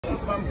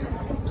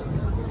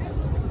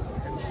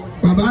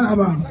bàbá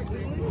làbà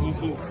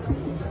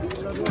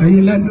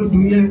ẹ̀yin lẹ́nu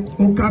dùn yẹn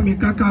ó ká mi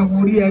káká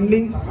orí ẹni.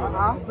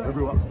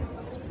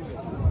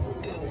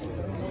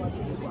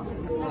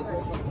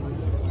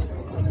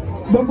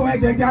 gbogbo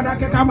ẹ̀jẹ̀ jẹ́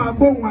adákẹ́ ká máa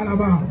gbóhùn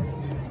àlàbà.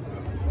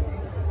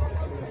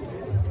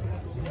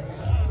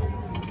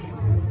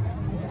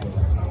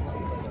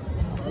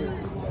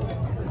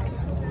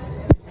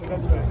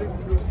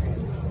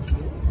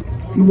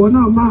 ìwọ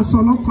náà máa sọ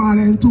lọ́kàn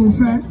ara ẹni tó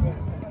fẹ́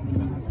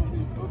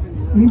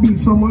níbi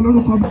ìsọmọ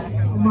lórúkọ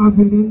máa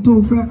bèrè ẹni tó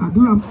fẹ́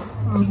àdúrà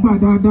máa gbà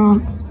dáadáa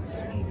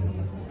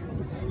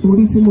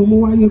orí tí mo mú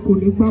wáyé kò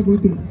ní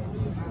gbàgbọ́dẹ̀.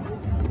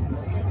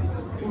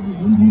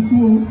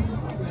 olùdókòwò o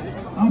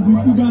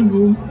abikú dànù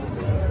o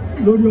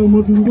lórí ọmọ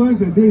tuntun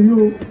ẹsẹ̀ dé yìí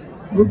o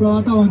gbogbo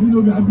àwọn táwọn àbí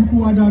lórí abikú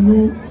wa dànù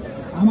o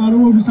a máa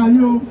rówó fi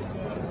sáyé o.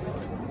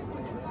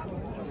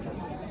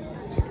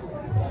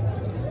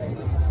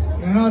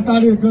 ẹ̀rọ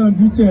atáré kan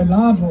di tiẹ̀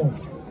láàbọ̀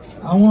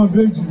àwọn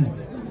ìbejì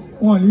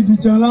wọn ní di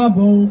tiẹ̀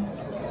láàbọ̀ o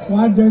wọn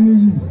á dẹni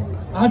yìí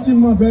a ti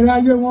mọ bẹ̀rẹ̀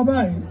ayé wọn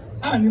báyìí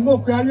àní mọ̀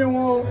pé ayé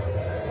wọn o.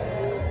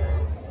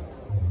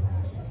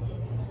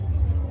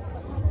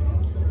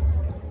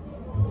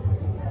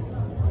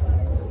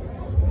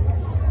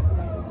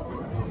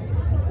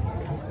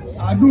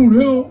 àdùn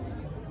rèé o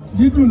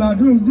dídùn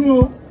làdùn dùn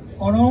o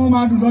ọ̀rọ̀ wọn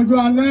máa dùn lọ́jọ́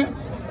alẹ́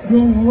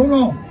lòun ò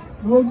rọ̀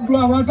ló dún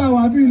àwa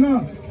táwa bíi náà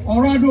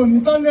ọ̀rọ̀ adùn òní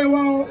tán lé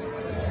wa o.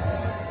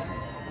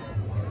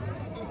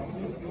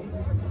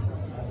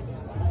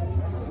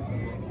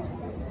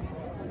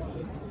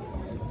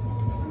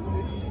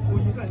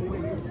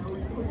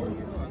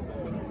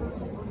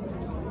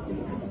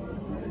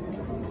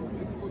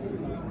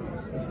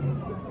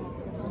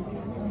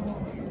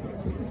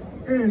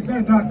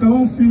 ìṣẹ̀dá kan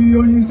ń fi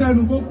oyin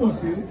sẹ́nu tó pọ̀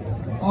sí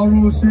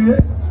ọ̀rùn òṣè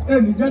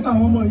èlì jẹ́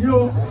tàwọn ọmọ yìí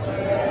o.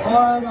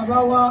 bàbá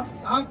wa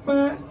á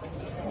pẹ́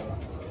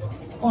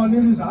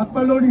ọ̀nìrìsà á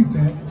pẹ́ lórí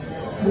ìtẹ́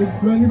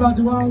gbogbo ẹni bá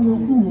ti wá ń wo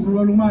kú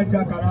òwúrọ̀ ló máa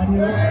ja kàrà ni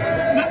ẹ.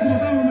 láti mọ̀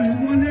táwọn ọmọ yìí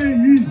wọlé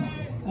yìí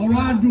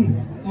ọ̀rọ̀ adùn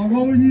ọ̀rọ̀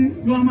oyin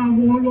ló máa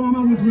wo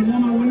tiẹ̀ ló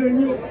máa wọlé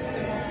yìí o.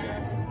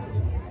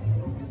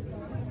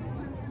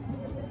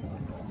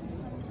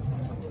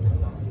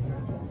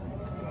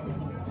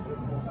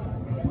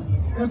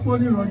 epo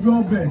ní ìrọ̀jọ́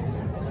ọbẹ̀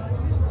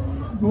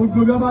gbogbo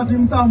bí wọ́n bá ti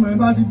ń tààmù ẹ̀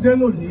bá ti dé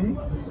lónìí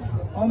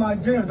wọ́n máa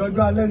jẹ́yàn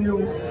lọ́jọ́ alẹ́ ni o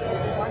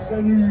wá jẹ́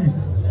ní yìí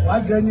wá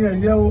jẹ́ ní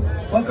ẹ̀yẹ o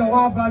ọkàn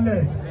wá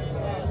balẹ̀.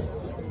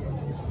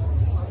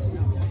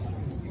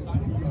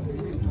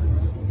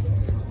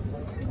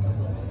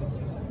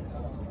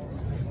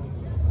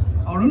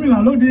 Ọ̀rúnmìlà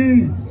lóde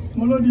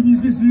mo lóde bí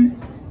sísí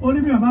ó ní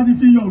bí bàbá ti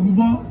fi yọ̀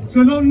rúbọ ṣe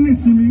ló ń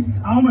nísinmi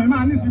àwọn ọmọ ẹ̀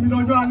máa nísinmi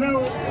lọ́jọ́ alẹ́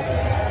o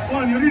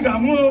wọ́n ní rí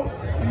ìdààmú o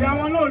ìyá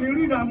wọn náà ní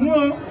rí ìdààmú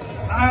o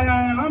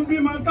à ń bí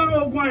máa ń tọrọ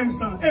ogun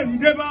àìsàn èyí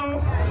dé bá o.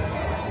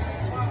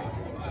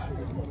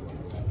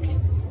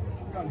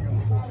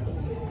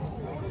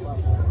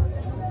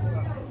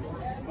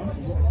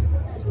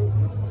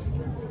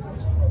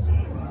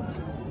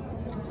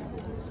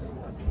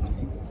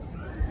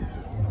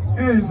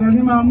 èsè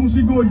ní máa mú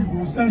sígò òyìnbó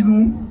sẹ́nu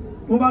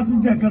bó bá tún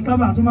jẹ́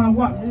kẹtàbà tó máa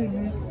wà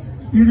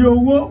ire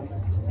owó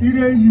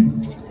ire yìí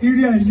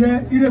ire ẹ̀yẹ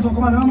ire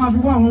ìfọ̀kànbalẹ̀ wọn máa fi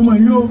wá àwọn ọmọ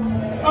yìí o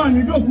àní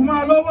dòkú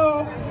máa lọ́wọ́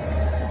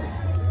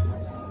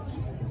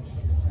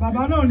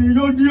bàbá náà ní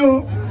yóò dí o.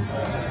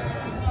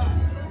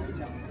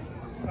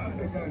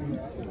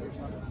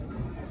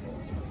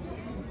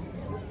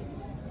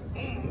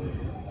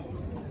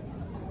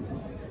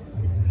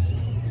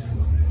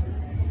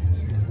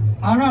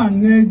 ara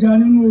ní ẹja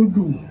nínú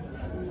odò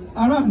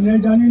ara ní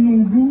ẹja nínú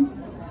ibú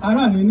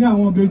ara ní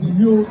àwọn ìbejì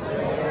yìí o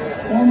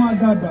wọ́n máa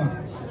dàgbà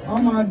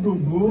wọ́n máa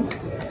dògbó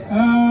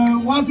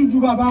wọ́n á tún ju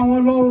bàbá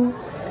wọn lọ o.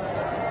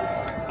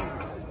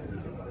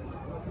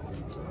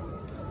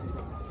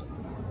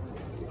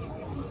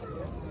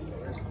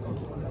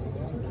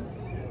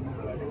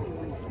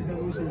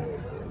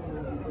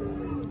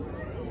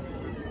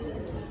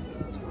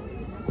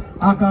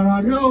 àkàrà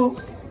rí o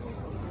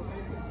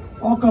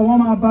ọkàn wọn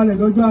máa balẹ̀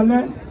lọ́jọ́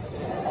alẹ́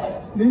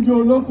níjọ́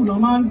olókùn náà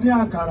máa ń dín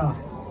àkàrà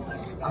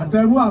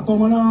àtẹrú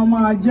àtọmọ náà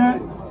máa jẹ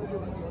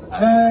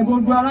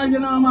gbogbo aráyé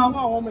náà máa wá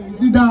àwọn ọmọ yìí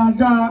sí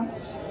dáadáa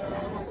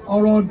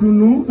ọ̀rọ̀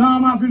dùnú náà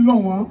máa fi lọ̀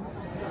wọ́n.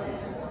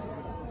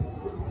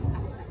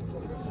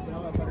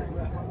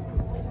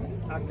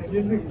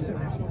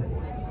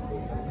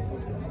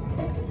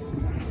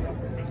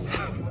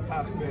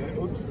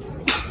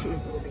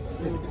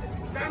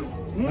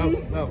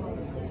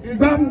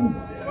 Ìgbàmù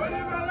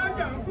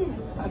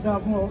àdá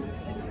fún ọ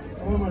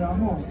ọmọ mọ̀rà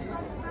mọ̀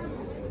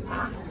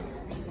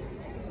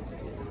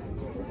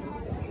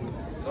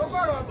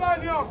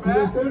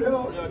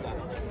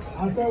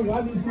àṣẹ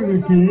ìwádìí ti rè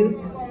kéé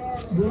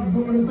gbogbo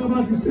ẹni tó bá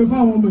ti ṣe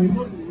fáwọn ọmọ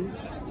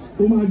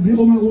yìí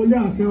ó máa wọlé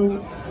àṣẹ o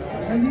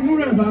ẹni inú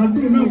rẹ̀ bá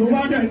dùn náà bó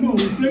bá dẹ̀ náà ó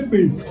ṣépè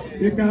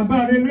ìkà bá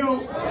relé o.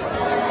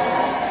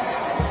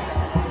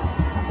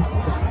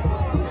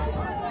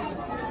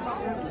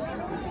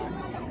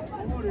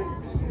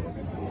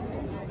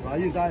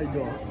 Ayé ká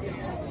ìjọ.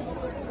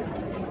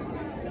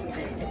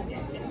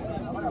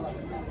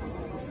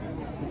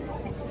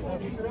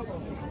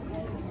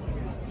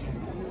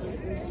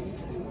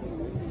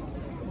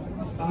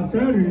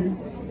 àtẹ́rìí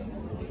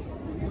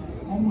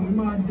ọmọ yìí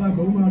máa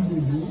dàgbà ó máa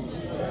dògbò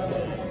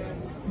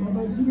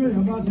bàbá tí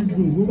èèyàn bá ti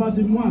dògbò bá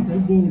ti mú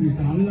àtẹ́gbò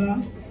òrìṣà ńlá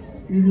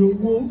ire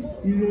owó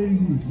ire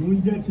iyì ló ń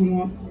jẹ́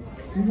tiwọn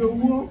ire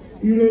owó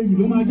ire iyì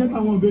ló máa jẹ́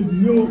tàwọn ìbejì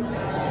yìí o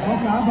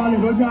ọkà abalẹ̀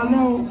lọ́jọ́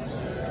alẹ́ o.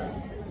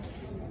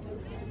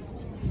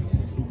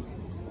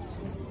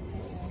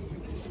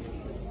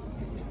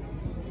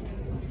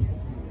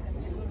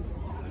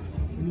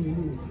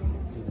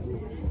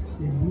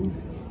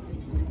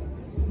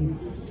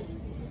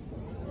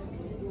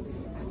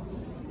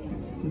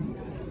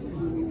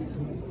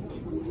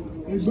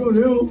 Ègbò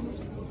rèé o,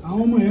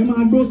 àwọn ọmọ yẹn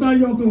máa gbó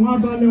sáyọ pé wọ́n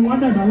á balẹ̀ wọ́n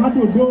á dàgbà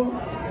látòdó,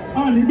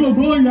 á ní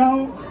dòdó ìyá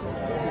o.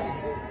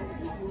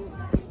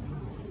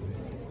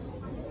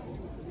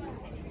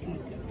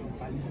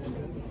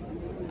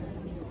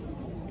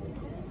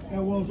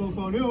 Ẹ̀wọ̀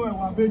ọ̀sọ̀ọ̀sọ̀ rèé o,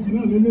 ẹ̀wà àbejì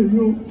náà lélẹ́yìí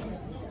o,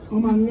 wọ́n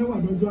máa ń lẹ́wà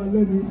lọ́jọ́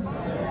alẹ́ ni,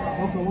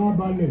 ọkàn wọn á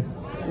balẹ̀,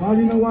 wọ́n á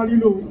rí náà wá rí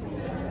lò.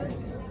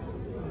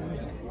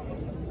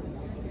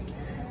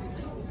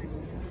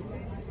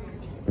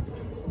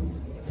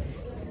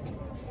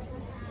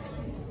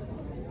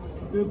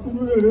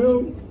 Èkúrú rèé o,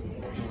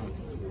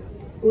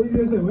 orí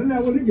ẹsẹ̀ wẹ́lẹ́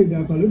àwọn onígèdè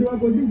àkà ló dé wá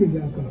fojú ìgèdè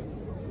àkà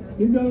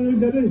nígbà wọn ń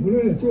jẹlé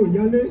ìpínlẹ̀ rẹ̀ tí ò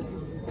yálé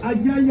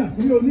ajé àyà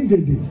sílé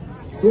onígèdè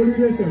orí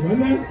ẹsẹ̀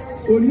wẹ́lẹ́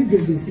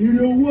onígèdè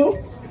ire owó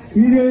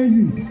ire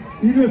iyì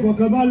ire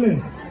ìfọ̀kànbalẹ̀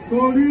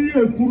torí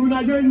èkúrú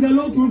lájọ́ ń jẹ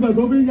lótú ibẹ̀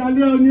tó fi ń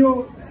yálé ọ ní o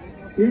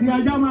ìrìn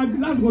ajá máa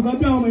lásìkò tó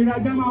bí àwọn ọmọ ìrìn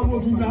ajá máa wo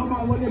tuntun àwọn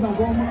máa wọlé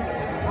bàbá ọmọ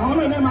àwọn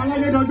lòdì máa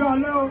láyé dọjọ́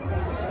alẹ́ o.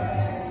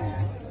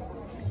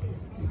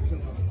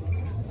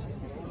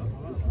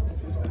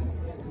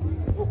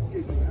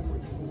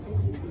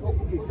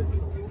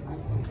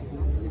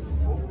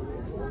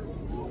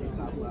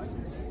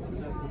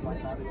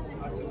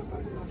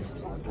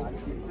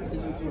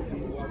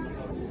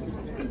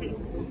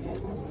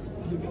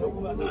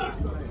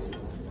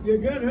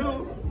 Gègé rèé o,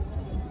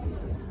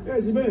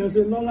 èyí tí bẹ́ẹ̀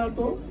ṣe lọ́lá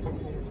tó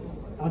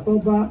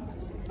àtọba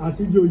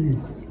àti joyè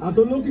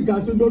àtolókìkà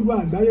tí gbogbo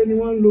àgbáyé ni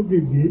wọ́n ń lo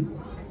gègé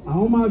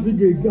àwọn máa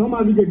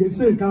fi gègé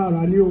sí nǹkan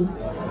ara ni o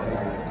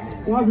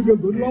wọ́n á fi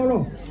gègé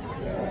lọ́rọ̀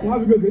wọ́n á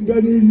fi gègé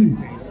dẹ́ni yìí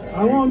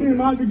àwọn míì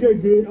máa fi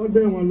gègé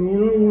ọdẹ ẹ̀wọ̀n ló ń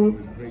rán wọn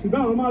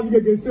ṣùgbọ́n àwọn máa fi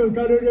gègé sí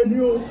nǹkan rere ni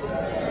o.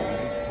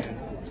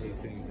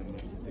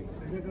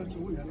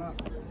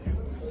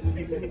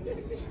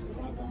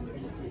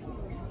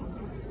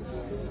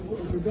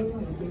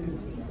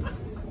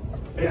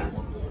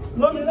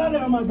 Lómi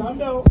lálẹ́ ọmọ àgbà ń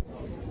bẹ́ o,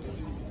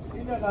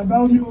 ilẹ̀ làgbà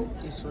omi o,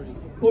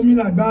 omi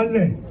làgbà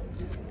alẹ̀,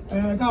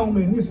 káwọn ọmọ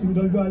ìní ìsinmi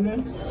dọjọ́ alẹ́,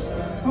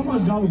 kọ́mọ̀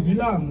dá òbí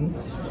láàmú,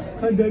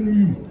 kẹ́dẹ́ ní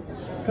yìí,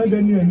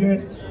 kẹ́dẹ́ ní ẹ̀yẹ,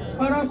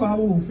 páráfà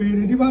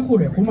òfèrè dífákò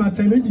rẹ̀ kó máa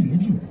tẹ méjì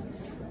níjù,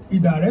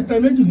 ìdà rẹ̀ tẹ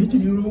méjì níjù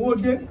ní owó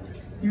dé,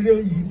 ire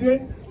yìí dé,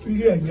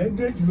 ire ẹ̀yẹ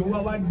dé, ìlówó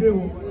wá dé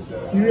o,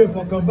 ire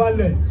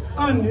ìfọ̀kànbalẹ̀,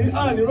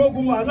 àní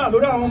rógun wàhálà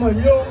lórí àwọn ọmọ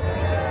yìí o.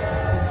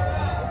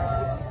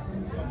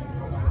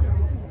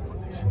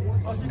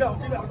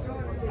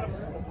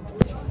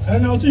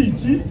 Ẹni ọtí yìí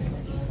tí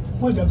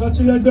wọ́n jẹ́ kọ́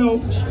tí lẹ́gbẹ́ o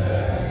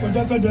kò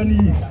jẹ́ kọ́jọ ní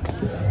yìí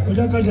kò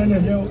jẹ́ kọ́jọ ní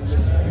ẹ̀yẹ o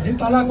ìdí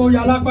ta lápá ó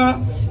ya lápá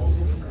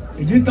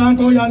ìdí ta ń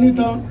kọ́ ya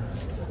nítan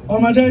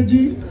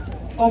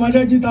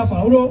ọmọdé jí ta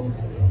fàóró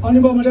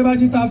ọ́nibọ́ ọmọdé bá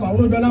jí ta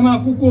fàóró bẹ́ẹ̀ náà máa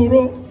kúkú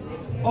oró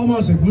ọmọ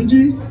ṣègùn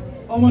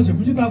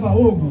jí ta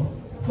fàwọ́ ògùn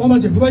ọmọ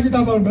ṣègùn bá jí ta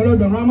fàóró bẹ́ẹ̀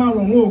lọ́dọ̀ wọn máa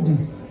rọ̀rùn ògùn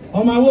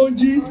ọmọ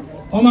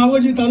awó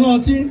jí ta náà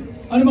tí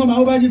ọ́nibọ́ ọmọ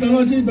awó bá jí ta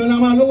náà tí bẹ́ẹ̀ náà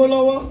máa lówó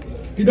lọ́wọ́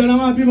ìdáná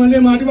máa bímọ lé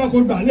máa díbà kó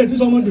gbàlẹ̀ tí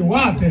sọmọdé wá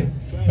àtẹ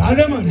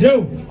gbàlẹ̀ mà dé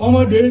o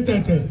ọmọdé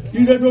tẹ̀tẹ̀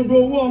ilé dodo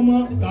owó ọmọ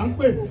là ń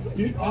pè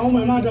àwọn ọmọ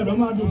ẹ̀ máa dàdọ̀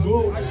máa dòdò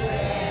o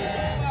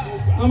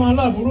a máa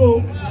láàbúrò o.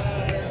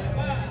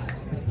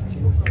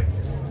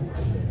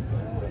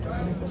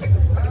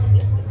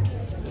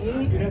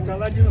 Ìrẹta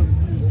alájí náà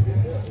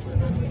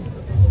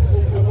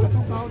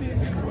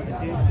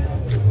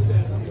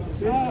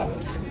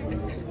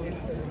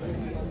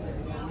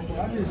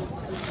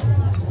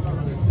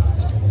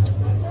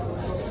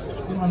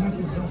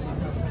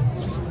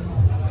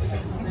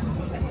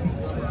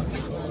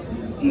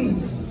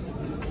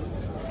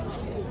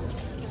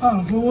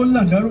àfọwọ́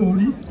làdárò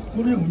orí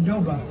òun jẹ́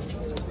ọba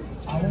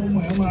àwọn ọmọ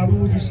ẹ̀ máa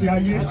rówó fi ṣe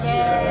ayé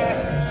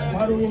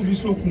máa rówó fi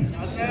ṣokùn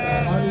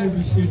máa rówó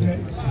fi ṣe jẹ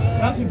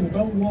lásìkò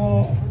tó wọ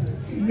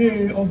ilé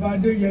ọba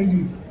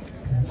Adéyẹyè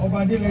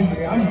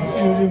àmọ́ sí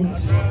eré wọn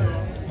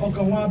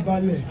ọkàn wọn á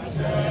balẹ̀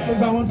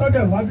gbogbo àwọn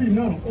tọ́jà wábì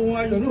náà ohun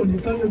ayọ̀ náà ní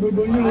tọ́jú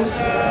gbogbo yín o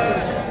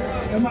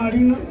ẹ máa rí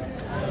ná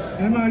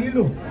ẹ máa rí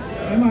lò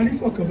ẹ máa rí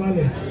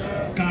fọkànbalẹ̀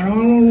kàrán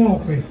rọrùn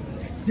ọ̀pẹ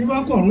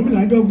díbákọ̀ ọ̀run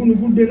bìlà jọ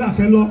gúnugún dé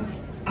láṣẹ lọ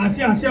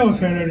àṣẹ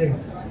ọ̀sẹ̀ rẹ̀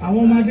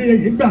àwọn ọmọdé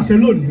yìí gbàṣẹ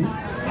lónìí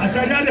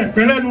àṣẹ jáde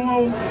pẹ́lẹ́ nu wọn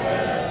o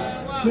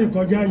ní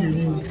ìkọjá ààyè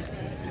ni o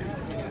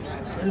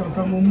ẹyọ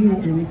kan mo mú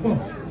èrò pọ̀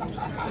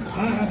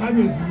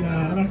kábíyèsí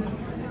ara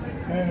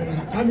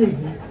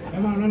kábíyèsí ẹ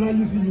máa rán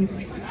láyé sí mi.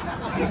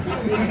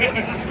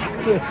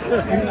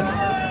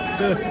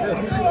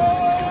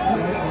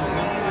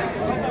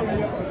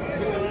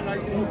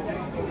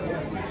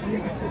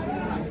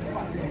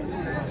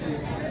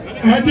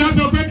 ẹ̀jẹ̀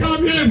sọ pé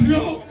kábíyèsí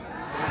o.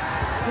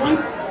 Wọ́n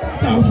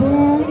tà fún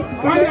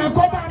wọ́n yẹ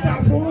kó bàtà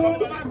fún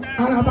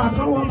araba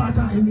kan wọ́n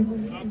bàtà ẹni.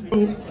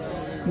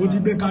 Mo ti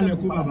gbé kalẹ̀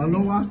kó bàbá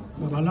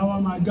lọ́wọ́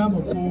máa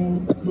jábọ̀ kó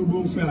gbogbo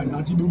Ifẹ̀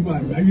àti gbogbo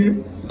àgbáyé.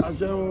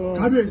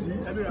 Kábíyèsí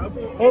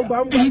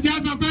Ẹ̀jẹ̀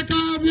sọ pé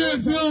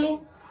kábíyèsí o.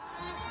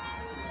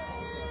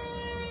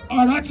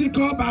 Ọ̀rọ̀ ti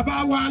kan bàbá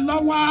wa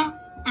lọ́wọ́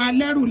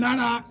alẹ́rù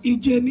lára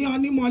ìjẹ ní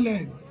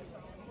onímọ̀lẹ̀.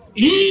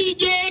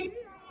 Ìjẹ ní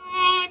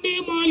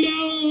onímọ̀lẹ̀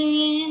o.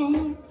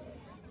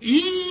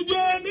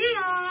 Ìjẹ ní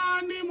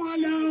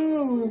onímọ̀lẹ̀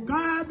o.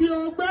 Kábí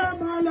o gbé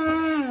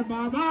mọ́lẹ̀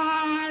bàbá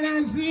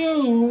rẹ̀ sí o.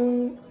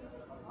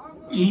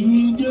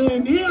 Ìjẹ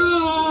ní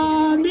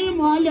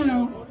onímọ̀lẹ̀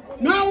o.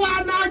 Náwó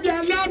anájẹ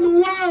lẹ́nu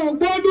wá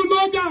ògbólú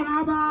ló jàrá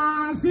bá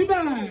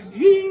síbẹ̀.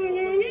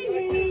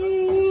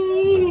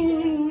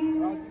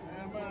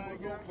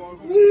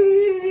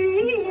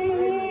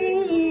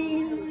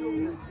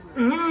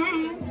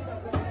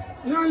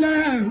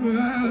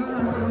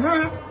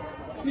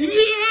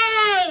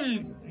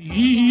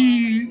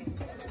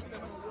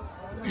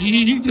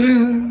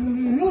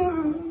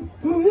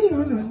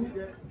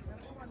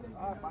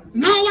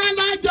 Náwó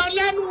anájẹ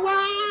lẹ́nu wá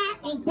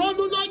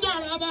ògbólú ló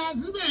jàrá bá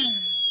síbẹ̀.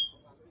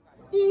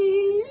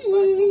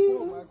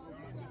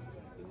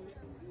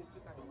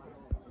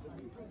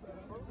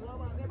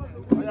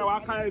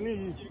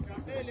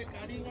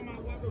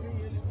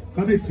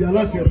 Kábíyèsí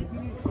aláṣẹ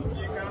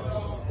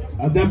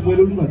adáfẹ́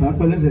lórí bàtà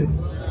pẹ́lẹ́sẹ̀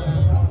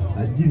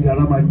àjíǹde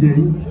ara máa jẹ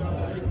yín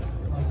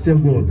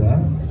ṣẹ́gun ọ̀tá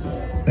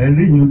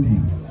ẹ̀rí yòdì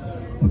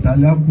ọ̀tá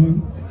lákú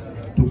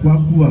tó kó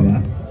ákú àrá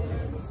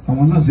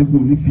àwọn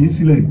aláṣepọ̀ ní fi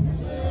sílẹ̀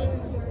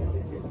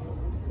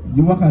ní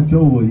wákàtí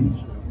ọ̀wọ̀ yìí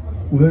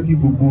ó fẹ́ kí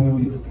gbogbo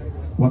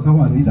wákà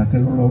wà ní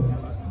ìdákẹ́rọ́rọ́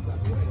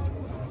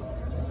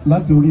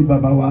láti orí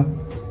bàbá wa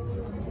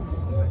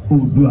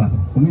Oòduà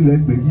onílẹ̀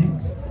Ẹgbẹ̀jì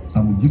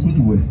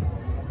àmùjíkùtù wẹ̀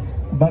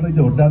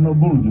bádájà ọ̀dáná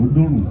bòrùn ló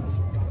dòrùn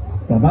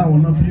bàbá àwọn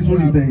náà fi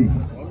sórí tẹ̀yìn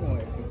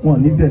wọn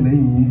ní dẹ̀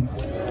lẹ́yìn yín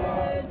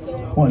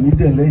wọn ní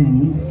dẹ̀ lẹ́yìn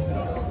yín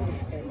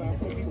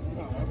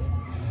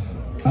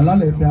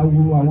alálẹ̀ ìfẹ́ awo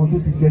àwọn tó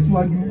ti jẹ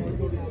síwájú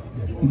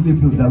ilé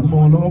ìfẹ́ òdàgbọ́n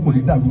wọn lọ́wọ́ kò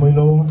ní dàgbọ́n yín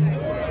lọ́wọ́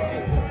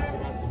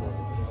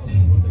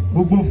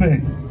gbogbo fẹ̀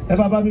ẹ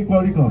bá mi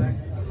kọrí kan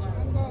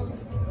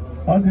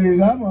ọ̀sẹ̀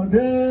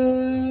ìgbàmọ̀dé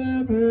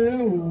bẹ́ẹ̀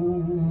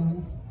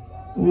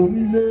o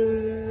onílé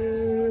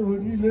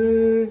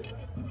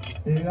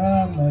ìyá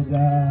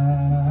àmàjà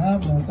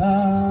àmàta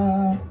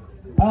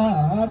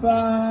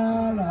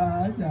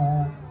àbárajà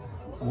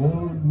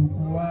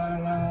olùkọ́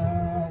ara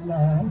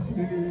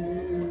láṣẹ.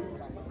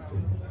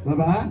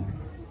 Bàbá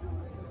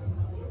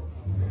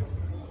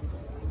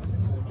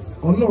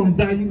Ọlọ́run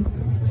dá yín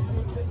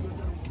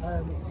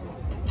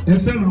ẹ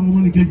fẹ́ràn àwọn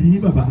ọmọnìkejì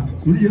yín bàbá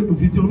torí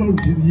òfin tí Ọlọ́run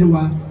fi yé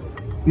wa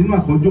nínú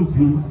àkọ́jọ́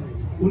òfin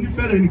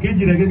onífẹ́rẹ̀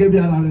ẹnìkejì rẹ gẹ́gẹ́ bí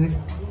ara rẹ.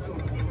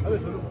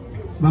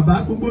 Bàbá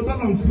gbogbo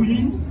tọ́lọ̀ ń fún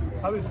yín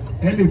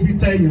ẹ lè fi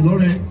ta èèyàn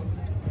lọ́rẹ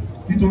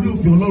nítorí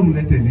òfin Ọlọ́run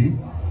lẹ tẹ̀lé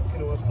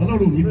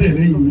Ọlọ́run ò ní dẹ̀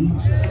lẹ́yìn yín.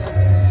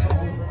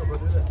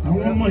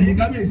 Àwọn ọmọ yìí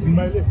kábíyèsí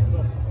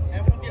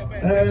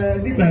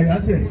nígbà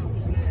ìyáṣẹ̀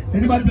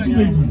ẹni bá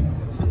dúdú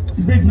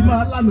ìbejì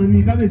máa lànà ní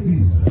kábíyèsí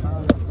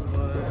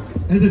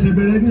ẹsẹ̀sẹ̀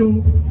bẹ̀rẹ̀ ní o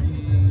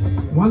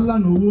wọ́n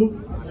lànà owó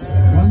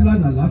wọ́n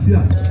lànà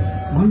àlàáfíà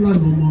wọ́n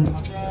lànà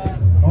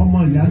ọmọ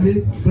ìyálé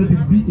tó ti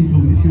bí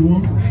ìdòwì sí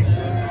wọn.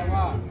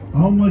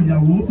 Àwọn ọmọ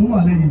ìyàwó tó wà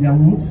lẹ́yìn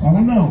ìyàwó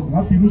àwọn náà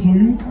wọ́n fi inú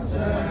soyún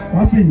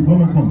wọ́n fi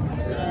ìbọn ọkàn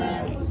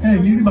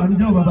ní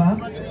ìbànújẹ́ bàbá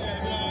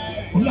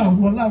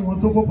wọn láwọn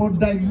tó kọ́kọ́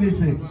dá ilé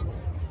Ifẹ̀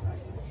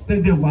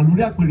tẹ́lẹ̀ wà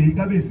lórí àpèrè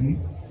kábíyèsí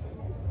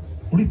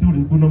orí tí ò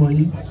lè gbóná wọn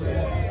yín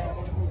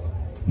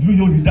ìlú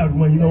yóò ní dàrú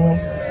wọn yín lọ́wọ́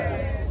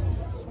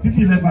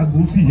fífi ilẹ̀ bá gbó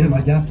fi ìyẹn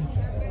bàjá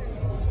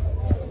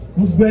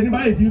gbogbo ẹni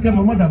báyìí tí kẹ́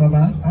mọ́mọ́dà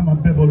bàbá a máa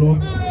bẹ́ bọ́ lọ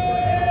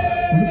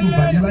oníkó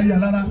bàjẹ́ láyé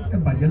alára ẹ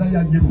bàjẹ́ láyé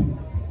ajérò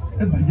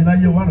ẹ bàjẹ́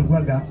láyé wàrúgbó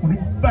àga orí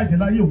bàjẹ́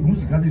láyé ògún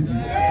sí kábíyèsí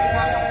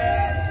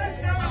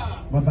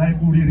bàbá ẹ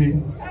kú rere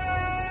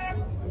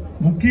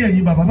mo kí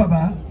ẹ̀yin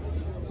bàbá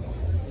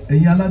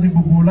ẹ̀yin aládé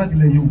gbogbo láti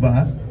ilẹ̀ Yorùbá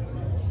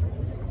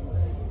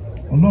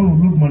Ọlọ́run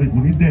Olódùmarè kò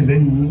ní dẹ̀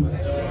lẹ́yìn yín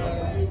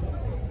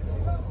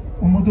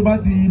ọmọ tó bá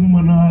ti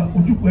mọ̀nà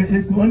ojúkọ̀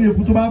wọ́n ní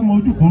eku tó bá mọ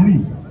ojúkọ̀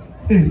rìn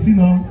èsì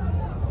náà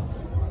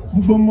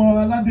gbogbo ọmọ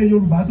aládé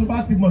Yorùbá tó bá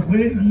ti mọ̀ pé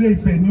Ilé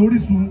Ifẹ̀ ní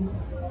orísun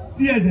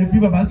tí ẹ̀dẹ̀ fi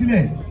bàbá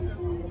sílẹ̀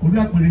orí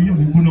àpèrè yìí ò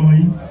ní gbóná wọn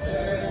yín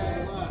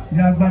ní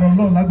agbára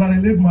Ọlọ́run lágbára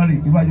Elédùmarè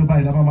ìwájọba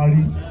ìlànà máa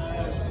rí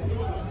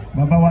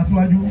bàbá wa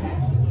síwájú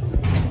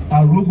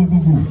àrò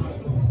gbogbogbò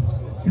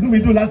inú mi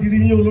dùn láti rí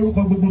yín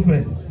olórúkọ gbogbo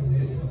Ifẹ̀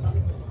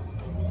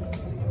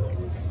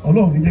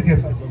Ọlọ́run ní jẹ́ kẹ́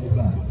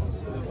fàṣọgbà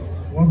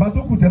wọn bá tó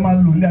kù tẹ́ máa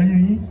lò ilé ayé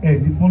yín ẹ̀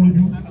ní fọ́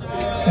lójú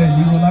ẹ̀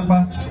ní rọ lápá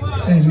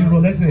ẹ̀ ní rọ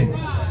lẹ́sẹ̀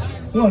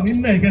náà ní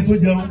nà ìkẹ́ tó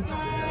jẹun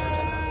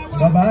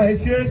bàbá ẹ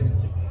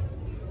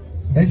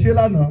ṣe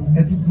lánàá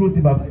ẹ tún dúró ti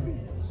bàbá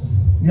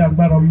ní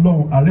agbára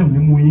Ọlọ́run ààrẹ ò ní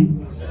mú yín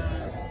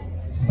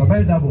bàbá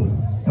ìdàbọ̀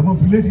ẹ mọ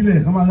filé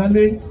sílẹ̀ kọ́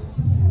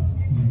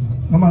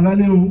máa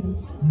lálé o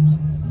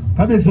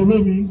kábíyèsí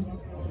olómi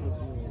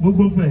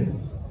gbogbo fẹ̀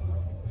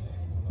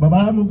bàbá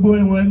gbogbo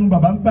ẹ̀wọ̀n ẹnu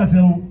bàbá ń pàṣẹ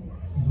o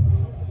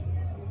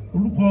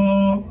orúkọ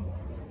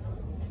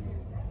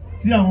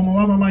tí àwọn ọmọ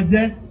wa máa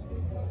jẹ́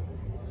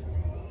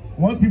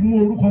wọ́n ti mú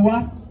orúkọ wá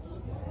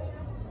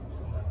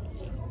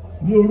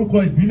ní orúkọ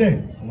ìbílẹ̀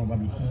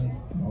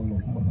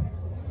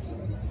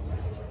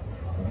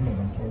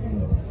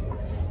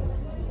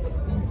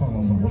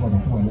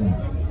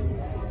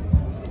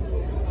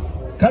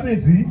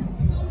kábíyèsí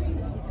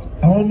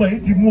àwọn ọmọ yìí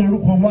ti mú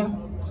orúkọ wá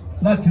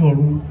láti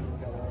ọ̀run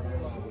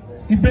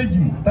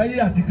ìbejì Táyé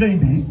àti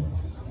Kẹ́hìndé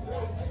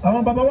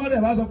àwọn bàbá wa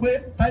dẹ̀ wá sọ pé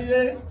Táyé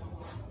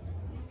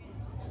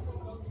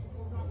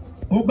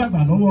ó gbàgbà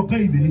lọ́wọ́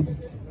Kẹ́hìndé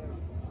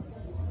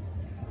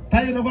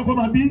Táyé lọ kọ́kọ́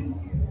máa bí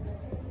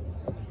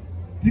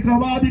tí kan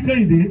bá bí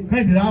Kẹ́hìndé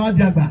á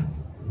di àgbà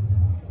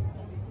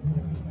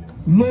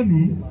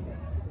lónìí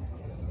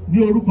ní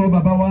orúkọ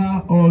bàbá wa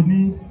Ọọ̀ni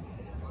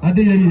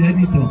Adéyẹyè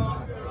Ẹnìtàn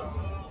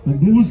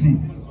Ògúnwùsì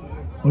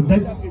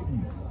Ọ̀dájákejì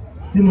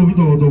tí mo fi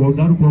tọ̀wọ̀tọ̀wọ̀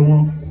dárúkọ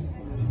wọn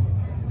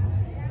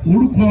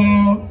orúkọ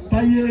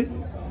Táyé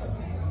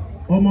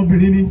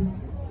ọmọbìnrin ni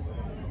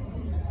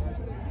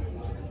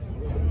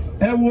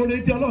ẹ wo oore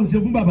tí Ọlọ́run ṣe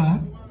fún bàbá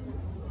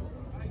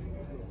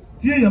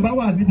tí èèyàn bá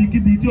wà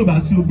níbikíbi tí ò bá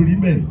sí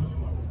obìnrin bẹ́ẹ̀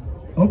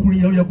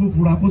ọkùnrin yẹn yẹ kó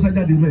fura kó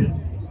sájáde bẹ́ẹ̀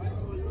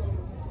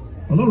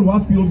Ọlọ́run wá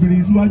fi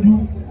obìnrin síwájú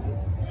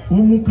ó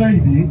mú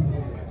Kẹ́hìndé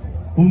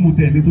ó mú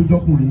tẹ̀lé tó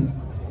jọkùnrin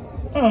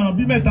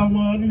bí mẹ́ta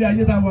wọn nílé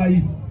ayé tá a wá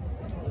yìí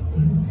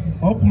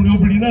ọkùnrin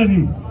obìnrin náà ni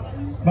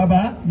bàbá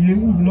ìyẹn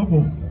wù mí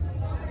lọ́pọ̀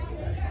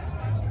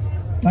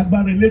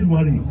lágbára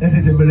Elédùmarè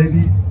ẹsẹ̀sẹ̀ bẹ̀rẹ̀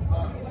ni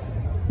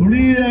orí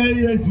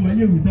ẹ̀sùn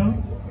ẹ̀yẹ wì tán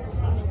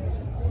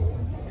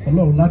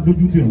Ọlọ́run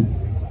ládójú tì ọ́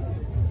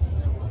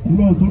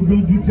Ọlọ́run tó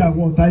dójú tì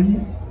àwọn ọ̀tá yìí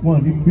wọn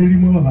ní gbérí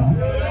mọ́ bàbá.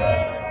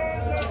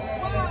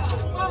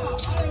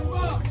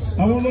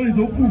 àwọn olórí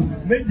tó kù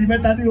méjì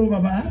mẹ́ta ní o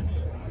bàbá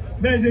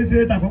bẹ́ẹ̀ ṣe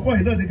tàkọ́kọ́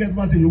yìí náà ní kẹ́tù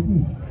máa ṣe yòókù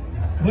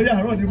bóyá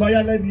àárọ̀ ní báyá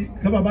lẹ́ni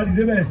kẹ́ bàbá ti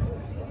ṣe bẹ́ẹ̀.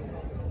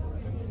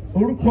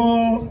 orúkọ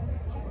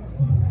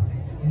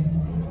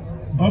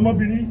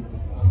ọmọbìnrin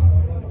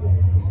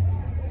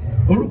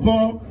orúkọ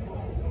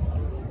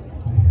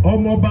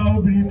ọmọọba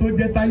obìnrin tó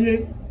jẹ́ Táyé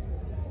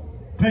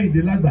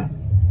Kẹ́hìndé lágbà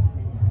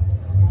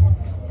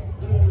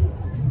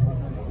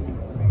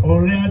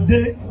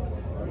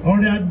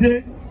ọ̀rẹ́ adé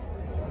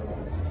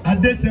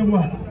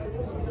Adéṣẹwà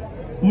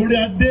ọ̀rẹ́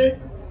adé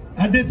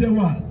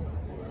Adéṣẹwà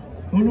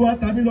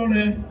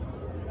Olúwatamílọ́rẹ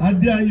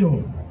Adéayọ̀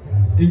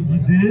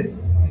Èjìdé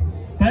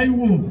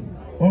Táíwò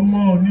ọmọ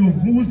Ọọ̀ni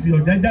Ògúnwùsì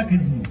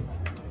Ọ̀jájákejì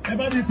ẹ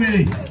bá mi pè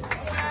é.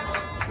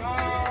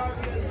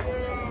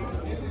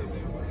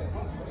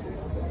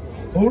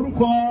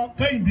 orúkọ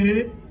Kẹ́hìndé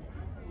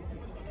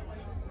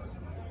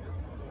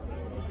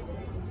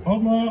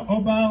ọmọ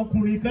ọba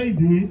ọkùnrin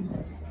Kẹ́hìndé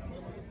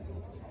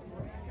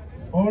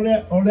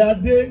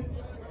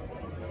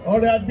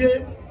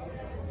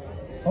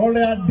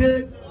ọ̀rẹ́ adé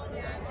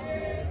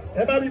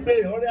ẹ bá mi pè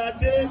ọ̀rẹ́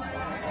adé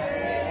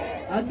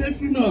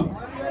Adésínà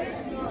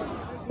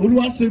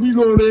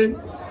Olúwaṣemílóore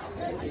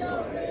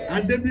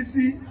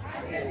Adébísí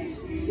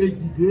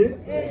Èjìdé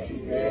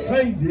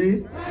Kẹ́hìndé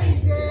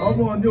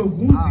ọmọ Ọọ̀ni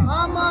Ògúnwùsì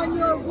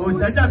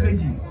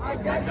Ọ̀jájákejì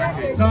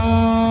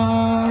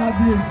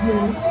kábíyèsí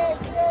o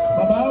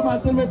bàbá wa máa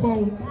tó lóko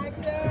o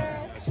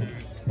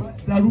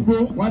darúgbó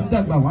wá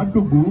dàgbà wá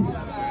dògbó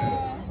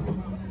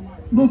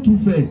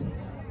lótùfẹ̀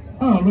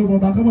àwọn ọmọ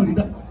ọba kọ́mọ̀lì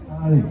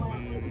rẹ̀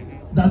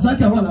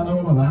Dàsákì wà lára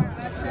wọn bàbá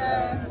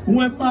òun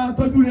ẹ pa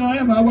tọ́jú yan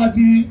ẹ máa wá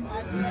tí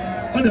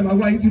wọ́n dẹ̀ máa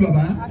wá yín tí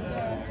bàbá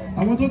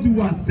àwọn tó ti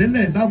wà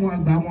tẹ́lẹ̀ láwọn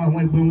àgbà wọn àwọn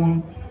ẹgbẹ́ wọn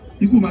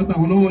ikú máa gbà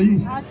wọn lọ́wọ́ yìí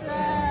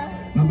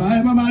bàbá ẹ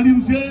má máa rí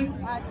ṣe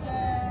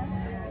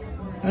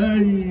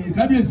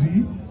kábíyèsí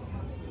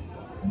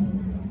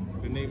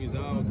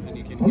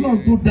Ọlọ́run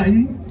tó dá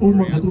yín ó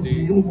mọ̀ ká tó fi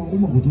ó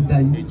mọ̀ kó tó dá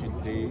yín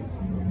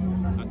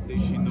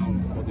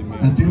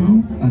àtẹrú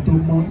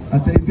àtọmọ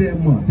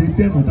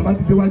àtẹtẹmọ tá bá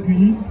ti déwájú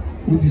yín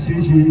ó ti ṣeé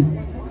ṣe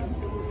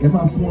ẹ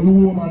máa fún wọn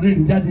lówó wọn máa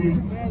rẹ́rìn jáde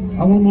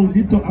àwọn ọmọ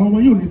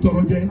yìí ò ní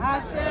tọrọ jẹ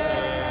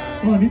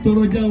wọn ò ní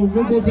tọrọ jẹ o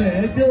gbogbo bẹ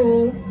ẹ ṣé o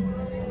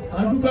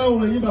àdúgbò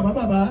àwọn ẹ̀yin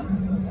bàbá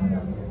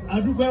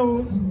àdúgbò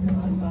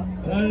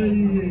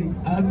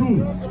àdùn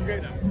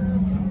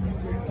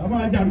àwọn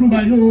àjàdùn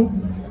báyìí o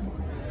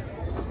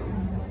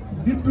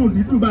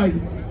dídùn báyìí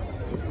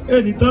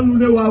èyí tánú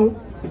lé wa o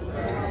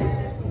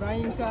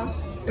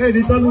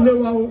èyí tánú lé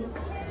wa o.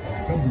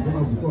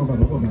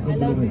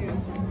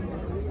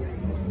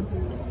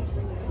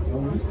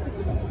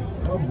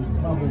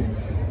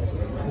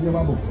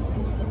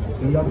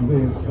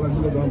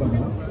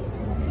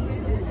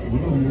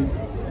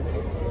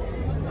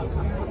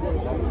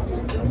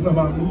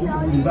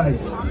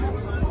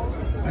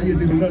 Ayé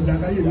tèmi náà dá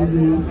ayé mi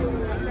lé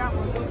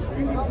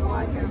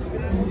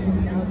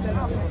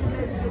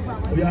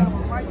oya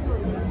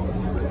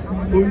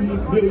oyin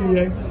gbé oyin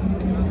yẹ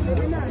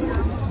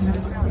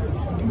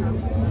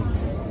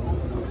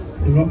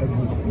ìrọ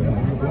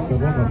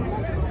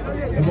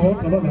ẹ̀fọ́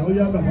ọkàn bàbá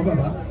oya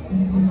bàbá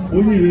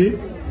oyin rèé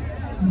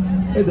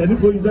ẹsẹ̀ ní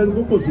foyin sẹ́nu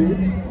kó kò sí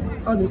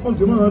a ní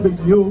pọ̀jù mọ́ àwọn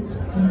bèjì o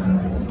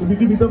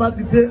ibikíbi tó bá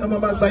ti dé ọmọ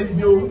máa gba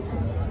ìdí o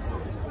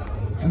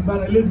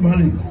agbára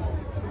Elédùmarè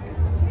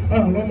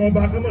àwọn ọmọ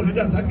ọba kọ́mọ̀ ní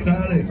dàsákì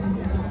lára rẹ̀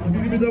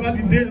ibikíbi tó bá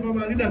ti dé ọmọ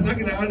máa ní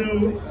dàsákì lára rẹ̀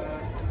o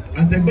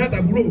àtẹ̀gbẹ́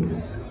àtàbúrò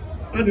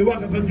a ní wá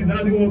kankan tì náà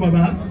ní wọn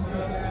bàbá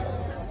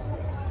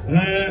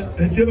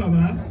ẹ ṣé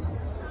bàbá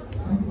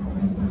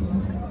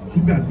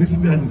ṣúgà gbé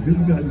ṣúgà ní gbé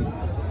ṣúgà ní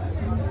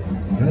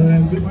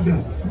gbé ṣúgà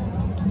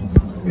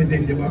ẹ̀dẹ̀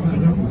ìjẹba fún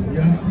aṣáko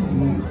yá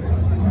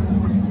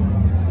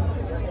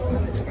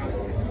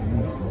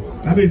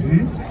kábíyèsí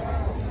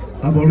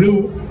àbọ̀rẹ́ o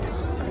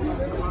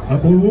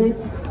àbọ̀ owó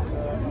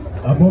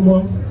àbọ̀ ọmọ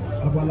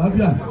àbọ̀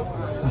àlàáfíà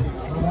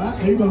bàbá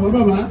ẹ̀yin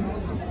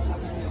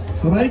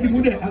bàbá yìí kì í mú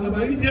dẹ̀ àgbàbà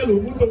yìí díẹ̀ ló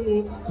mú tó wo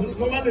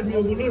kọ́ wá lè mi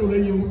ògùn lóòrùn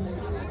lẹ́yìn o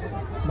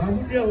màá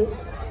mú díẹ̀ o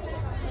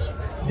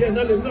díẹ̀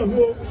náà lè mú náà mú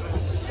o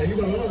ẹ̀yin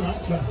bàbá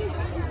gbà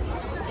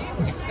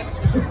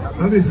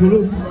kábíyèsí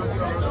olóògùn.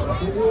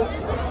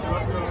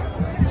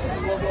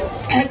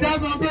 ẹ̀jẹ̀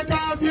sọ pé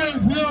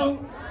kábíyèsí o.